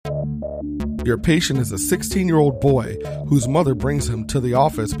Your patient is a 16-year-old boy whose mother brings him to the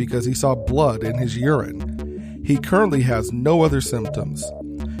office because he saw blood in his urine. He currently has no other symptoms.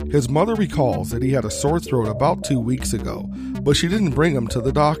 His mother recalls that he had a sore throat about 2 weeks ago, but she didn't bring him to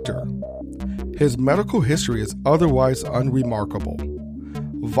the doctor. His medical history is otherwise unremarkable.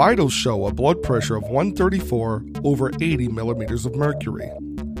 Vitals show a blood pressure of 134 over 80 millimeters of mercury.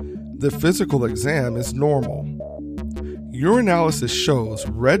 The physical exam is normal. Urinalysis shows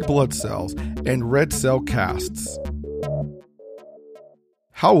red blood cells and red cell casts.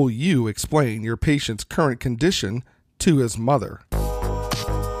 How will you explain your patient's current condition to his mother?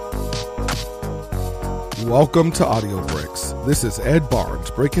 Welcome to Audio Bricks. This is Ed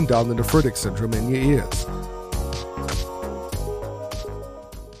Barnes breaking down the nephritic syndrome in your ears.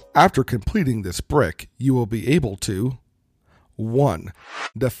 After completing this brick, you will be able to 1.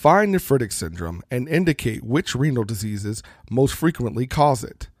 Define nephritic syndrome and indicate which renal diseases most frequently cause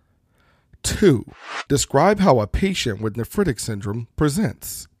it. 2. Describe how a patient with nephritic syndrome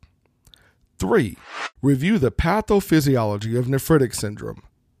presents. 3. Review the pathophysiology of nephritic syndrome.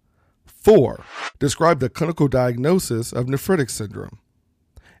 4. Describe the clinical diagnosis of nephritic syndrome.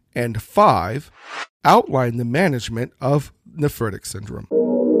 And 5. Outline the management of nephritic syndrome.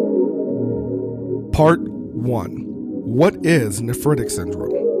 Part 1. What is nephritic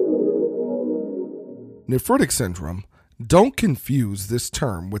syndrome? Nephritic syndrome, don't confuse this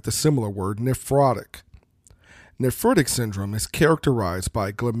term with the similar word nephrotic. Nephritic syndrome is characterized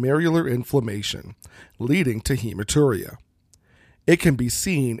by glomerular inflammation, leading to hematuria. It can be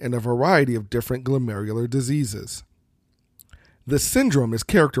seen in a variety of different glomerular diseases. The syndrome is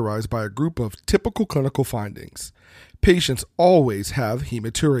characterized by a group of typical clinical findings. Patients always have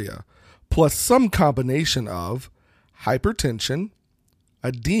hematuria, plus some combination of hypertension,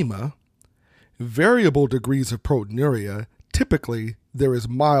 edema, variable degrees of proteinuria. Typically, there is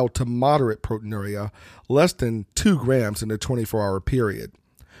mild to moderate proteinuria, less than 2 grams in a 24-hour period,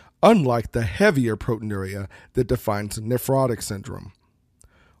 unlike the heavier proteinuria that defines nephrotic syndrome,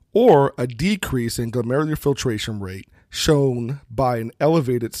 or a decrease in glomerular filtration rate shown by an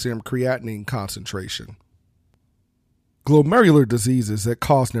elevated serum creatinine concentration. Glomerular diseases that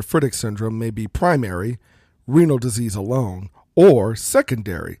cause nephritic syndrome may be primary, renal disease alone, or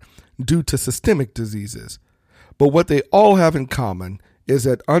secondary, due to systemic diseases. But what they all have in common is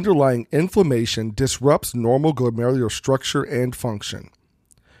that underlying inflammation disrupts normal glomerular structure and function.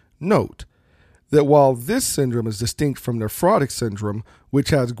 Note that while this syndrome is distinct from nephrotic syndrome,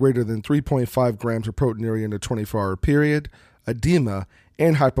 which has greater than 3.5 grams of proteinuria in a 24-hour period, edema,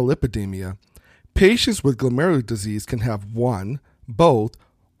 and hyperlipidemia, patients with glomerular disease can have one, both,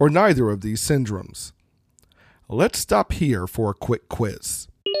 or neither of these syndromes. Let's stop here for a quick quiz.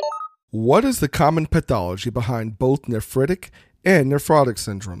 What is the common pathology behind both nephritic and nephrotic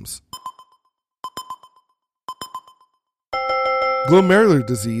syndromes? Glomerular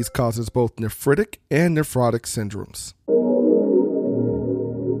disease causes both nephritic and nephrotic syndromes.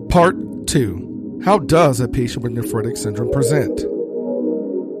 Part 2. How does a patient with nephritic syndrome present?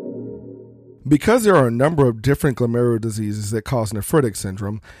 Because there are a number of different glomerular diseases that cause nephritic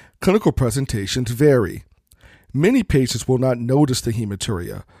syndrome, clinical presentations vary. Many patients will not notice the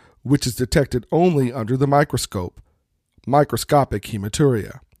hematuria, which is detected only under the microscope, microscopic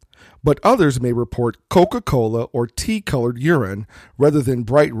hematuria. But others may report Coca-Cola or tea-colored urine rather than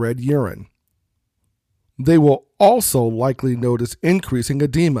bright red urine. They will also likely notice increasing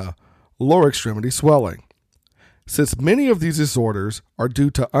edema, lower extremity swelling. Since many of these disorders are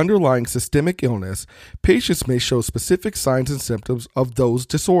due to underlying systemic illness, patients may show specific signs and symptoms of those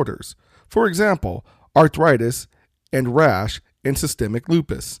disorders. For example, arthritis and rash in systemic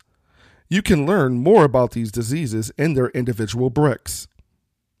lupus. You can learn more about these diseases in their individual bricks.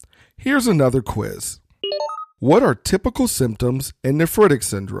 Here's another quiz. What are typical symptoms in nephritic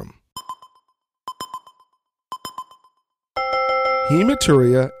syndrome?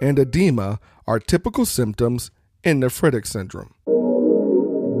 Hematuria and edema are typical symptoms in nephritic syndrome.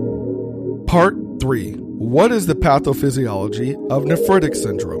 Part 3. What is the pathophysiology of nephritic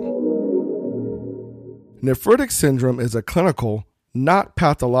syndrome? Nephritic syndrome is a clinical, not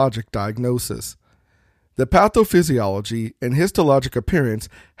pathologic diagnosis. The pathophysiology and histologic appearance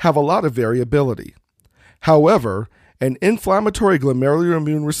have a lot of variability. However, an inflammatory glomerular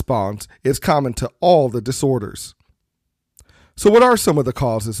immune response is common to all the disorders. So what are some of the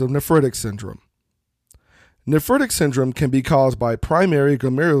causes of nephritic syndrome? Nephritic syndrome can be caused by primary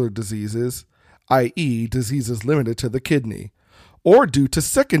glomerular diseases, i.e. diseases limited to the kidney, or due to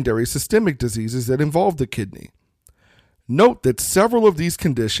secondary systemic diseases that involve the kidney. Note that several of these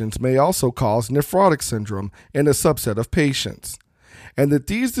conditions may also cause nephrotic syndrome in a subset of patients. and that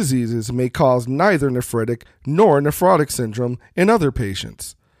these diseases may cause neither nephritic nor nephrotic syndrome in other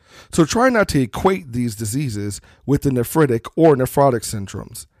patients. So try not to equate these diseases with the nephritic or nephrotic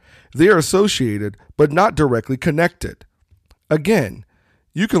syndromes. They are associated but not directly connected. Again,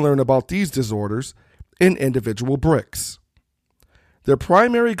 you can learn about these disorders in individual bricks. The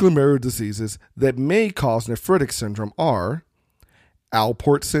primary glomerular diseases that may cause nephritic syndrome are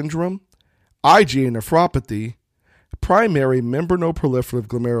Alport syndrome, IgA nephropathy, primary membranoproliferative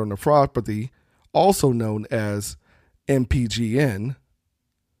glomerulonephropathy, also known as MPGN.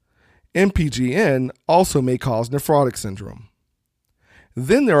 MPGN also may cause nephrotic syndrome.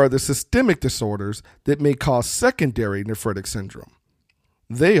 Then there are the systemic disorders that may cause secondary nephritic syndrome.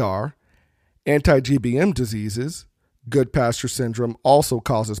 They are anti-GBM diseases. Goodpasture syndrome also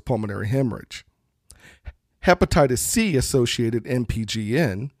causes pulmonary hemorrhage. Hepatitis C-associated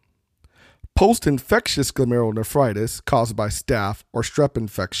MPGN. Post-infectious glomerulonephritis caused by staph or strep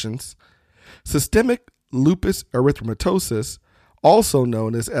infections. Systemic lupus erythematosus, also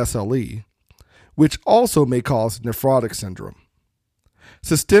known as SLE, which also may cause nephrotic syndrome.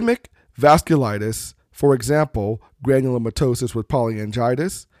 Systemic vasculitis, for example, granulomatosis with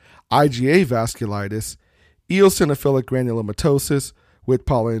polyangiitis, IgA vasculitis, eosinophilic granulomatosis with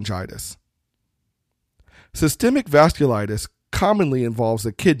polyangiitis. Systemic vasculitis commonly involves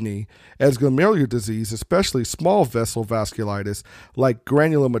the kidney, as glomerular disease, especially small vessel vasculitis like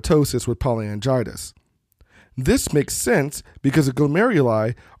granulomatosis with polyangiitis. This makes sense because the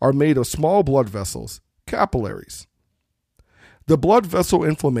glomeruli are made of small blood vessels, capillaries. The blood vessel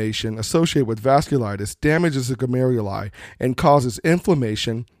inflammation associated with vasculitis damages the glomeruli and causes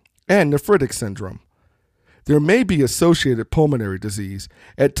inflammation and nephritic syndrome. There may be associated pulmonary disease.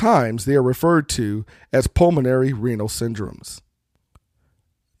 At times, they are referred to as pulmonary renal syndromes.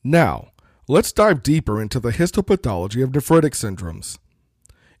 Now, let's dive deeper into the histopathology of nephritic syndromes.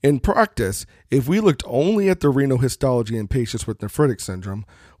 In practice, if we looked only at the renal histology in patients with nephritic syndrome,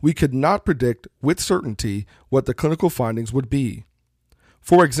 we could not predict with certainty what the clinical findings would be.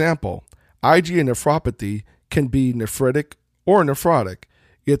 For example, IgA nephropathy can be nephritic or nephrotic,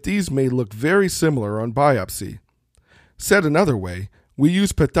 yet these may look very similar on biopsy. Said another way, we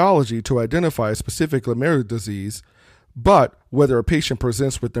use pathology to identify a specific glomerular disease, but whether a patient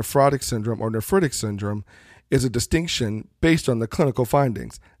presents with nephrotic syndrome or nephritic syndrome is a distinction based on the clinical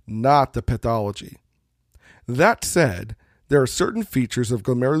findings, not the pathology. That said, there are certain features of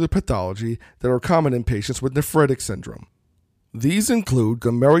glomerular pathology that are common in patients with nephritic syndrome. These include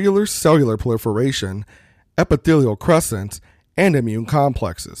glomerular cellular proliferation, epithelial crescents, and immune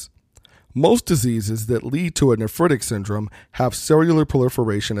complexes. Most diseases that lead to a nephritic syndrome have cellular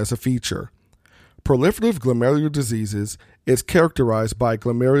proliferation as a feature. Proliferative glomerular diseases is characterized by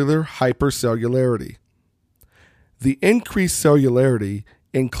glomerular hypercellularity. The increased cellularity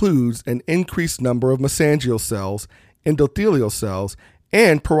includes an increased number of mesangial cells, endothelial cells,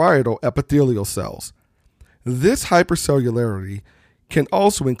 and parietal epithelial cells. This hypercellularity can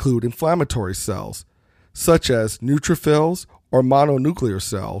also include inflammatory cells, such as neutrophils or mononuclear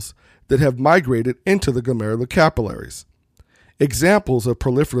cells that have migrated into the glomerular capillaries. Examples of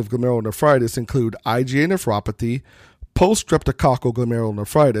proliferative glomerulonephritis include IgA nephropathy, post-streptococcal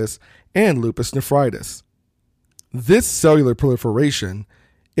glomerulonephritis, and lupus nephritis. This cellular proliferation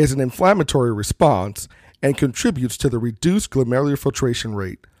is an inflammatory response and contributes to the reduced glomerular filtration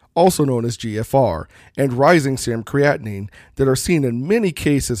rate, also known as GFR, and rising serum creatinine that are seen in many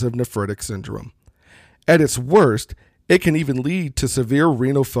cases of nephritic syndrome. At its worst, it can even lead to severe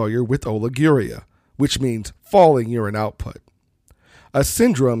renal failure with oliguria, which means falling urine output, a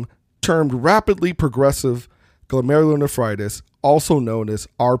syndrome termed rapidly progressive glomerulonephritis, also known as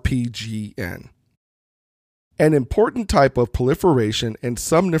RPGN. An important type of proliferation in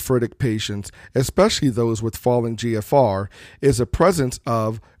some nephritic patients, especially those with falling GFR, is the presence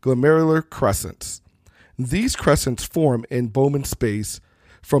of glomerular crescents. These crescents form in Bowman space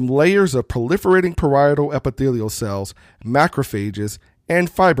from layers of proliferating parietal epithelial cells, macrophages, and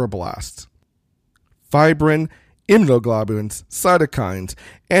fibroblasts. Fibrin, immunoglobulins, cytokines,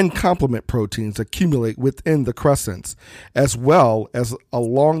 and complement proteins accumulate within the crescents, as well as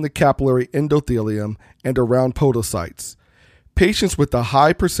along the capillary endothelium and around podocytes. Patients with a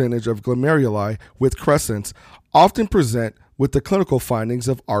high percentage of glomeruli with crescents often present with the clinical findings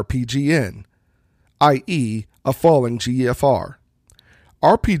of RPGN, i.e., a falling GFR.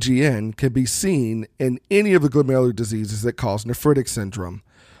 RPGN can be seen in any of the glomerular diseases that cause nephritic syndrome,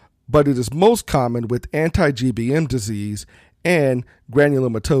 but it is most common with anti-GBM disease and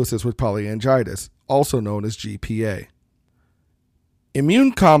granulomatosis with polyangiitis, also known as GPA.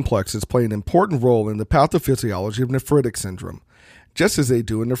 Immune complexes play an important role in the pathophysiology of nephritic syndrome. just as they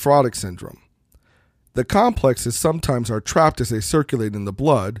do in nephrotic syndrome. The complexes sometimes are trapped as they circulate in the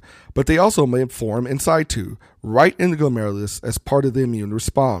blood, but they also may form in situ, right in the glomerulus as part of the immune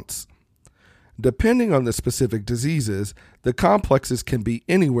response. Depending on the specific diseases, the complexes can be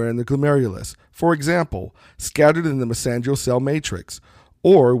anywhere in the glomerulus, for example, scattered in the mesangial cell matrix,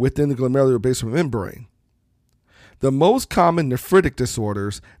 or within the glomerular basement membrane. The most common nephritic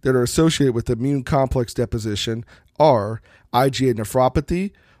disorders that are associated with immune complex deposition are IgA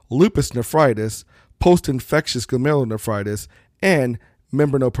nephropathy, lupus nephritis, post-infectious glomerulonephritis, and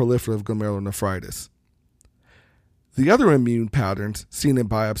membranoproliferative glomerulonephritis. The other immune patterns seen in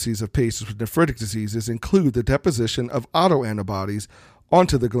biopsies of patients with nephritic diseases include the deposition of autoantibodies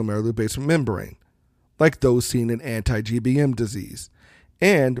onto the glomerular basement membrane, like those seen in anti-GBM disease,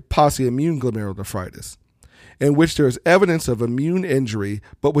 and posse-immune glomerulonephritis, in which there is evidence of immune injury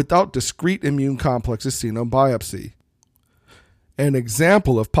but without discrete immune complexes seen on biopsy. An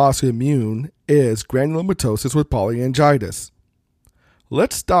example of posse-immune is granulomatosis with polyangiitis.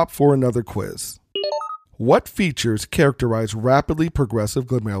 Let's stop for another quiz. What features characterize rapidly progressive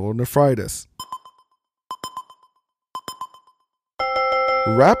glomerulonephritis?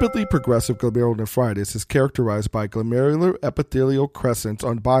 Rapidly progressive glomerulonephritis is characterized by glomerular epithelial crescents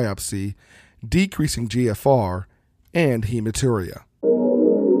on biopsy, decreasing GFR, and hematuria.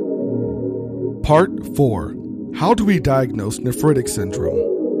 Part 4. How do we diagnose nephritic syndrome?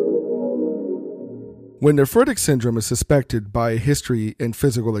 When nephritic syndrome is suspected by a history and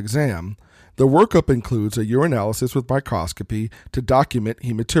physical exam, the workup includes a urinalysis with microscopy to document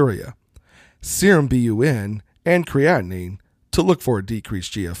hematuria, serum BUN, and creatinine to look for a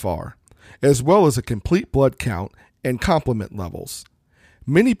decreased GFR, as well as a complete blood count and complement levels.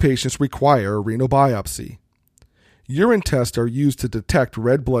 Many patients require a renal biopsy. Urine tests are used to detect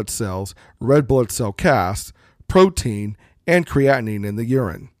red blood cells, red blood cell casts, protein, and creatinine in the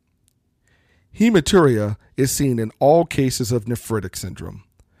urine. Hematuria is seen in all cases of nephritic syndrome.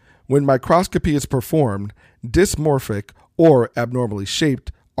 When microscopy is performed, dysmorphic or abnormally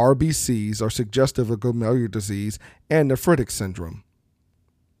shaped RBCs are suggestive of glomerular disease and nephritic syndrome.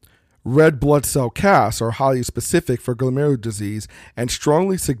 Red blood cell casts are highly specific for glomerular disease and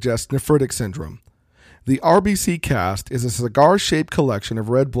strongly suggest nephritic syndrome. The RBC cast is a cigar-shaped collection of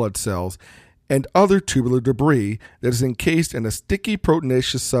red blood cells and other tubular debris that is encased in a sticky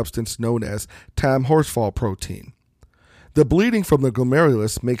proteinaceous substance known as Tam-Horsfall protein. The bleeding from the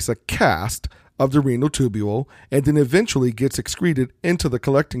glomerulus makes a cast of the renal tubule and then eventually gets excreted into the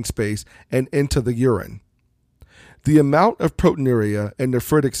collecting space and into the urine. The amount of proteinuria in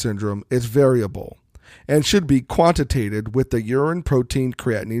nephritic syndrome is variable and should be quantitated with the urine protein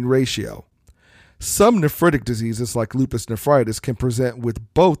creatinine ratio. Some nephritic diseases like lupus nephritis can present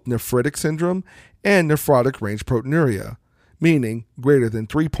with both nephritic syndrome and nephrotic range proteinuria, meaning greater than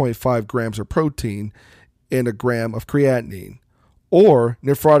 3.5 grams of protein in a gram of creatinine, or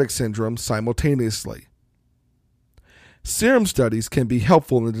nephrotic syndrome simultaneously. Serum studies can be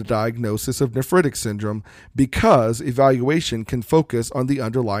helpful in the diagnosis of nephritic syndrome because evaluation can focus on the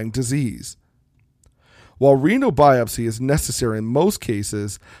underlying disease. While renal biopsy is necessary in most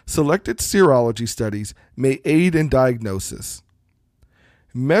cases, selected serology studies may aid in diagnosis.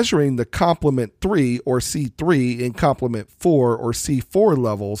 Measuring the complement 3 or C3 and complement 4 or C4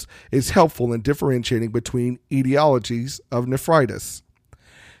 levels is helpful in differentiating between etiologies of nephritis.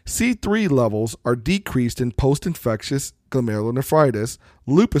 C3 levels are decreased in post-infectious glomerulonephritis,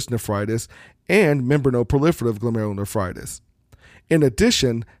 lupus nephritis, and membranoproliferative glomerulonephritis. In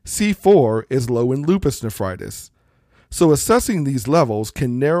addition, C4 is low in lupus nephritis. So assessing these levels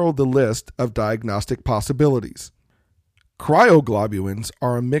can narrow the list of diagnostic possibilities. Cryoglobulins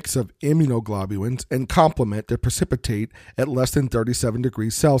are a mix of immunoglobulins and complement that precipitate at less than 37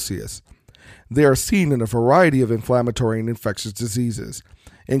 degrees Celsius. They are seen in a variety of inflammatory and infectious diseases,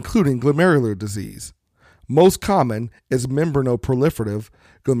 including glomerular disease. Most common is membranoproliferative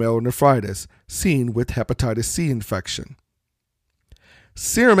glomerulonephritis, seen with hepatitis C infection.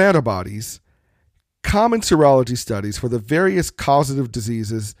 Serum antibodies. Common serology studies for the various causative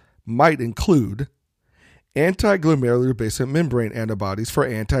diseases might include anti-glomerular basement membrane antibodies for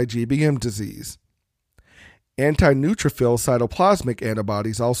anti-GBM disease, anti-neutrophil cytoplasmic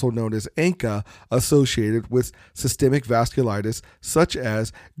antibodies, also known as ANCA, associated with systemic vasculitis such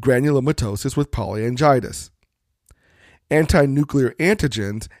as granulomatosis with polyangiitis, anti-nuclear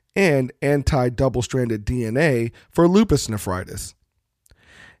antigens, and anti-double-stranded DNA for lupus nephritis,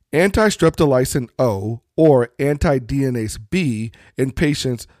 anti-streptolysin O or anti-DNase B in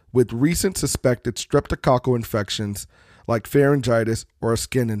patients with recent suspected streptococcal infections like pharyngitis or a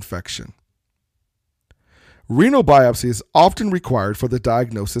skin infection. Renal biopsy is often required for the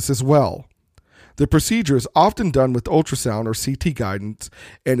diagnosis as well. The procedure is often done with ultrasound or CT guidance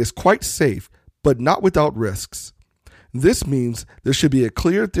and is quite safe, but not without risks. This means there should be a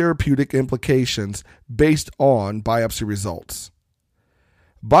clear therapeutic implications based on biopsy results.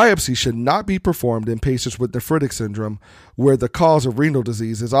 Biopsy should not be performed in patients with nephritic syndrome where the cause of renal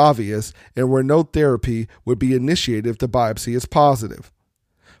disease is obvious and where no therapy would be initiated if the biopsy is positive.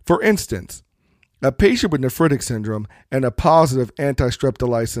 For instance, a patient with nephritic syndrome and a positive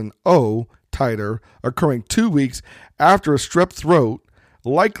anti-streptolysin O titer occurring 2 weeks after a strep throat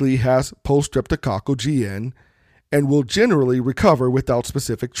likely has post-streptococcal GN and will generally recover without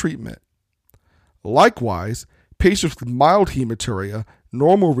specific treatment. Likewise, patients with mild hematuria,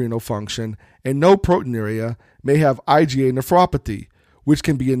 normal renal function, and no proteinuria may have IgA nephropathy, which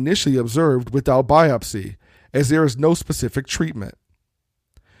can be initially observed without biopsy, as there is no specific treatment.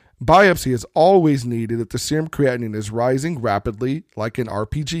 Biopsy is always needed if the serum creatinine is rising rapidly, like in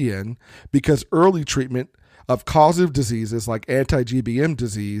RPGN, because early treatment of causative diseases like anti-GBM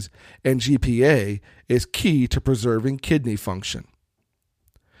disease and GPA is key to preserving kidney function.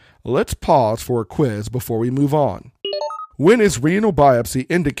 Let's pause for a quiz before we move on. When is renal biopsy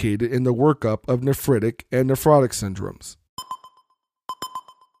indicated in the workup of nephritic and nephrotic syndromes?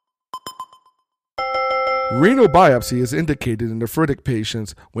 Renal biopsy is indicated in nephritic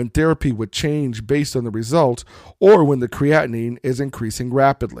patients when therapy would change based on the results or when the creatinine is increasing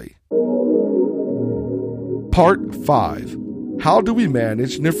rapidly. Part 5. How do we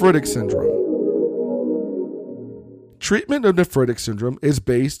manage nephritic syndrome? Treatment of nephritic syndrome is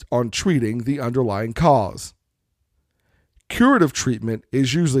based on treating the underlying cause. Curative treatment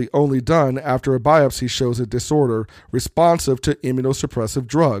is usually only done after a biopsy shows a disorder responsive to immunosuppressive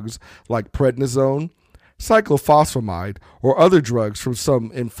drugs like prednisone, cyclophosphamide, or other drugs from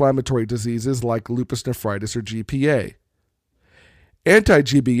some inflammatory diseases like lupus nephritis or GPA.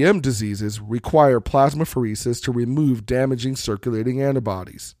 Anti-GBM diseases require plasmapheresis to remove damaging circulating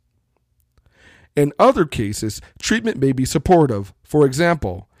antibodies. In other cases, treatment may be supportive. For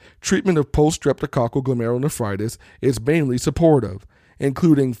example, treatment of post-streptococcal glomerulonephritis is mainly supportive,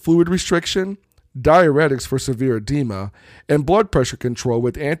 including fluid restriction, diuretics for severe edema, and blood pressure control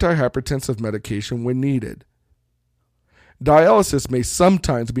with antihypertensive medication when needed. Dialysis may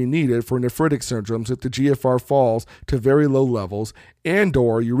sometimes be needed for nephritic syndromes if the GFR falls to very low levels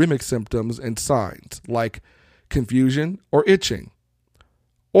and/or uremic symptoms and signs like confusion or itching,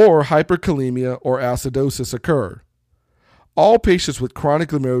 or hyperkalemia or acidosis occur. All patients with chronic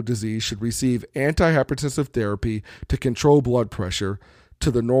glomerular disease should receive antihypertensive therapy to control blood pressure to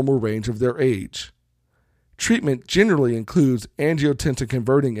the normal range of their age. Treatment generally includes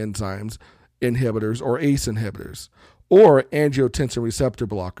angiotensin-converting enzymes inhibitors or ACE inhibitors, or angiotensin receptor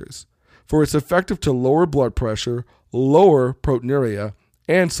blockers, for it's effective to lower blood pressure, lower proteinuria,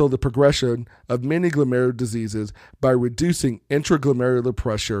 and slow the progression of many glomerular diseases by reducing intraglomerular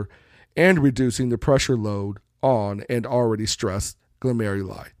pressure and reducing the pressure load on and already stressed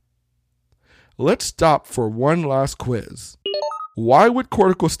glomeruli. Let's stop for one last quiz. Why would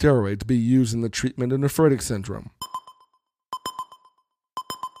corticosteroids be used in the treatment of nephritic syndrome?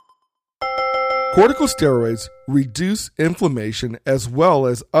 Corticosteroids reduce inflammation as well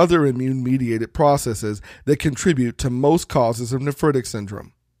as other immune-mediated processes that contribute to most causes of nephritic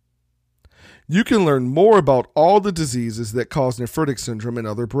syndrome. You can learn more about all the diseases that cause nephritic syndrome in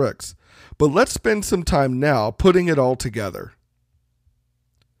other bricks, but let's spend some time now putting it all together.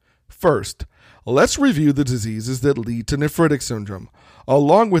 First, let's review the diseases that lead to nephritic syndrome,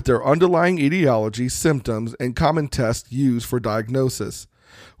 along with their underlying etiology, symptoms, and common tests used for diagnosis.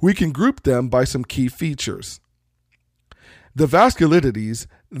 We can group them by some key features. The vasculitides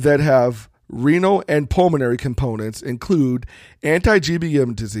that have renal and pulmonary components include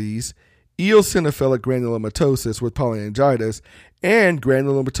anti-GBM disease, eosinophilic granulomatosis with polyangiitis, and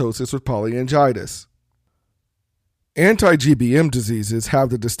granulomatosis with polyangiitis. Anti-GBM diseases have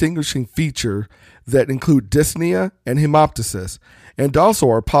the distinguishing feature that include dyspnea and hemoptysis, and also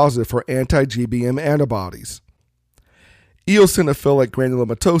are positive for anti-GBM antibodies. Eosinophilic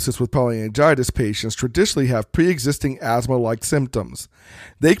granulomatosis with polyangiitis patients traditionally have pre-existing asthma-like symptoms.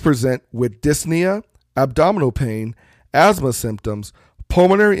 They present with dyspnea, abdominal pain, asthma symptoms,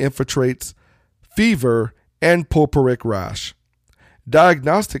 pulmonary infiltrates, fever, and purpuric rash.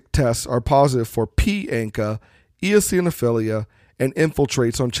 Diagnostic tests are positive for P-ANCA, eosinophilia, and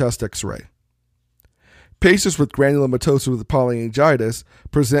infiltrates on chest X-ray. Patients with granulomatosis with polyangiitis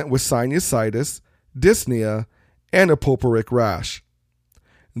present with sinusitis, dyspnea, and a purpuric rash.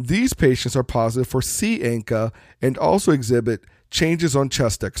 These patients are positive for C-ANCA and also exhibit changes on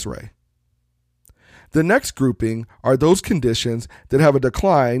chest X-ray. The next grouping are those conditions that have a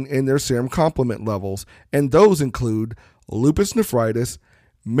decline in their serum complement levels, and those include lupus nephritis,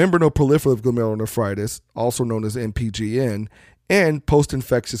 membranoproliferative glomerulonephritis, also known as MPGN, and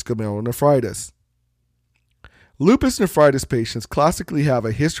post-infectious glomerulonephritis. Lupus nephritis patients classically have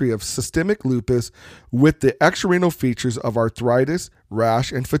a history of systemic lupus with the extrarenal features of arthritis,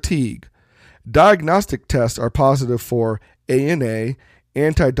 rash, and fatigue. Diagnostic tests are positive for ANA,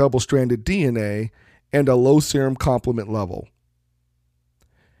 anti-double-stranded DNA, and a low serum complement level.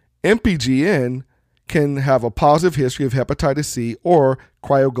 MPGN can have a positive history of hepatitis C or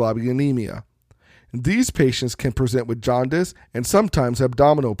cryoglobulinemia. These patients can present with jaundice and sometimes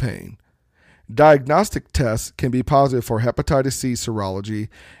abdominal pain. Diagnostic tests can be positive for hepatitis C serology,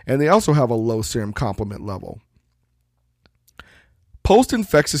 and they also have a low serum complement level.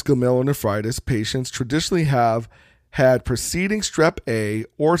 Post-infectious glomerulonephritis patients traditionally have had preceding strep A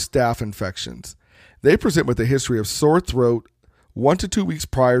or staph infections. They present with a history of sore throat 1 to 2 weeks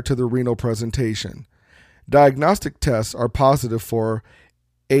prior to the renal presentation. Diagnostic tests are positive for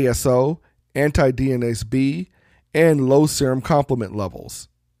ASO, anti-DNase B, and low serum complement levels.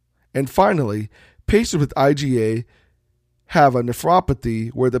 And finally, patients with IgA have a nephropathy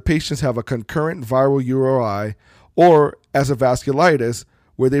where the patients have a concurrent viral URI, or as a vasculitis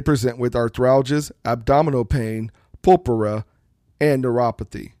where they present with arthralgias, abdominal pain, purpura, and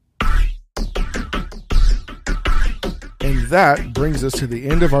neuropathy. And that brings us to the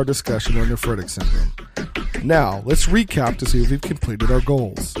end of our discussion on nephritic syndrome. Now, let's recap to see if we've completed our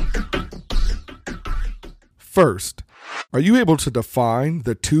goals. First, are you able to define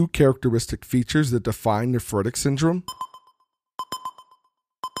the 2 characteristic features that define nephritic syndrome?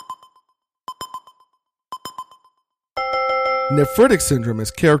 Nephritic syndrome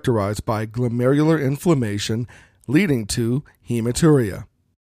is characterized by glomerular inflammation leading to hematuria.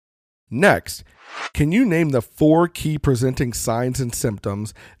 Next, can you name the 4 key presenting signs and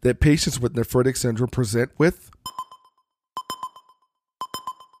symptoms that patients with nephritic syndrome present with?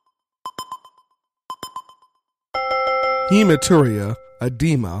 Hematuria,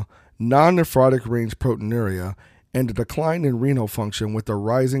 edema, non-nephrotic range proteinuria, and a decline in renal function with a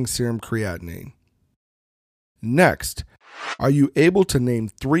rising serum creatinine. Next, are you able to name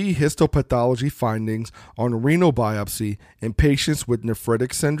 3 histopathology findings on renal biopsy in patients with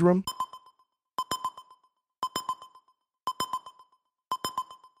nephritic syndrome?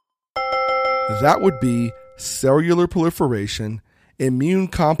 That would be cellular proliferation, immune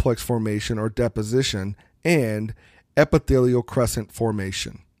complex formation or deposition, and epithelial crescent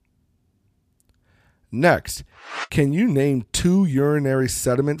formation. Next, can you name 2 urinary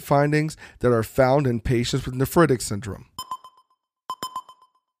sediment findings that are found in patients with nephritic syndrome?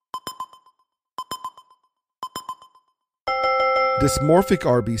 Dysmorphic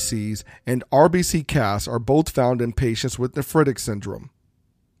RBCs and RBC casts are both found in patients with nephritic syndrome.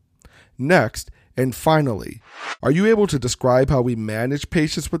 Next, and finally, are you able to describe how we manage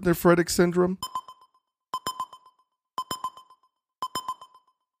patients with nephritic syndrome?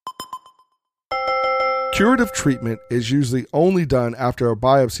 Curative treatment is usually only done after a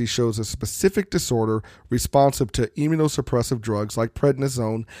biopsy shows a specific disorder responsive to immunosuppressive drugs like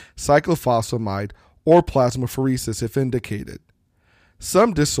prednisone, cyclophosphamide, or plasmapheresis if indicated.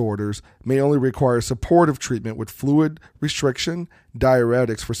 Some disorders may only require supportive treatment with fluid restriction,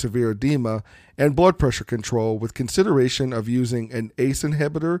 diuretics for severe edema, and blood pressure control with consideration of using an ACE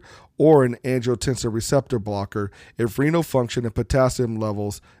inhibitor or an angiotensin receptor blocker if renal function and potassium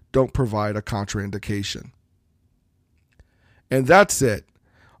levels don't provide a contraindication. And that's it.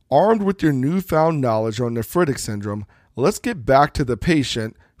 Armed with your newfound knowledge on nephritic syndrome, let's get back to the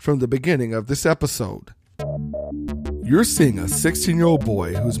patient from the beginning of this episode. You're seeing a 16-year-old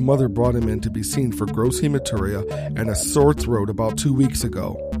boy whose mother brought him in to be seen for gross hematuria and a sore throat about 2 weeks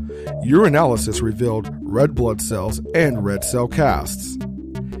ago. Urinalysis revealed red blood cells and red cell casts.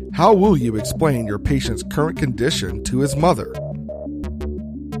 How will you explain your patient's current condition to his mother?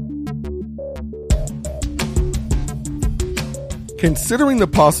 Considering the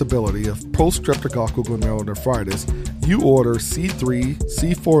possibility of post-streptococcal glomerulonephritis, you order C3,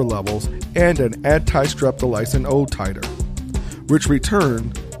 C4 levels, and an anti-streptolysin O titer, which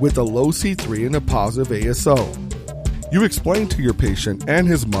return with a low C3 and a positive ASO. You explain to your patient and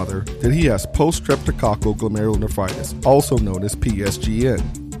his mother that he has post-streptococcal glomerulonephritis, also known as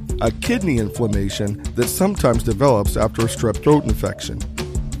PSGN, a kidney inflammation that sometimes develops after a strep throat infection.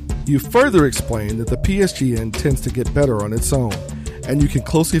 You further explain that the PSGN tends to get better on its own, and you can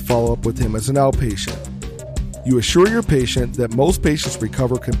closely follow up with him as an outpatient. You assure your patient that most patients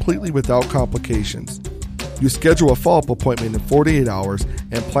recover completely without complications. You schedule a follow-up appointment in 48 hours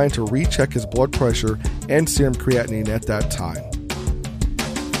and plan to recheck his blood pressure and serum creatinine at that time.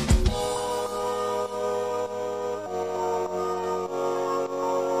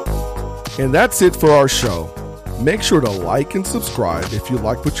 And that's it for our show. Make sure to like and subscribe if you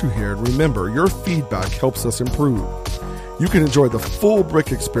like what you hear, and remember, your feedback helps us improve. You can enjoy the full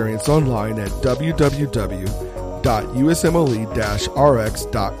Brick experience online at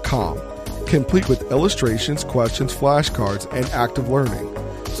www.usmle-rx.com, complete with illustrations, questions, flashcards, and active learning.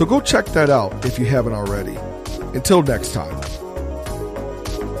 So go check that out if you haven't already. Until next time.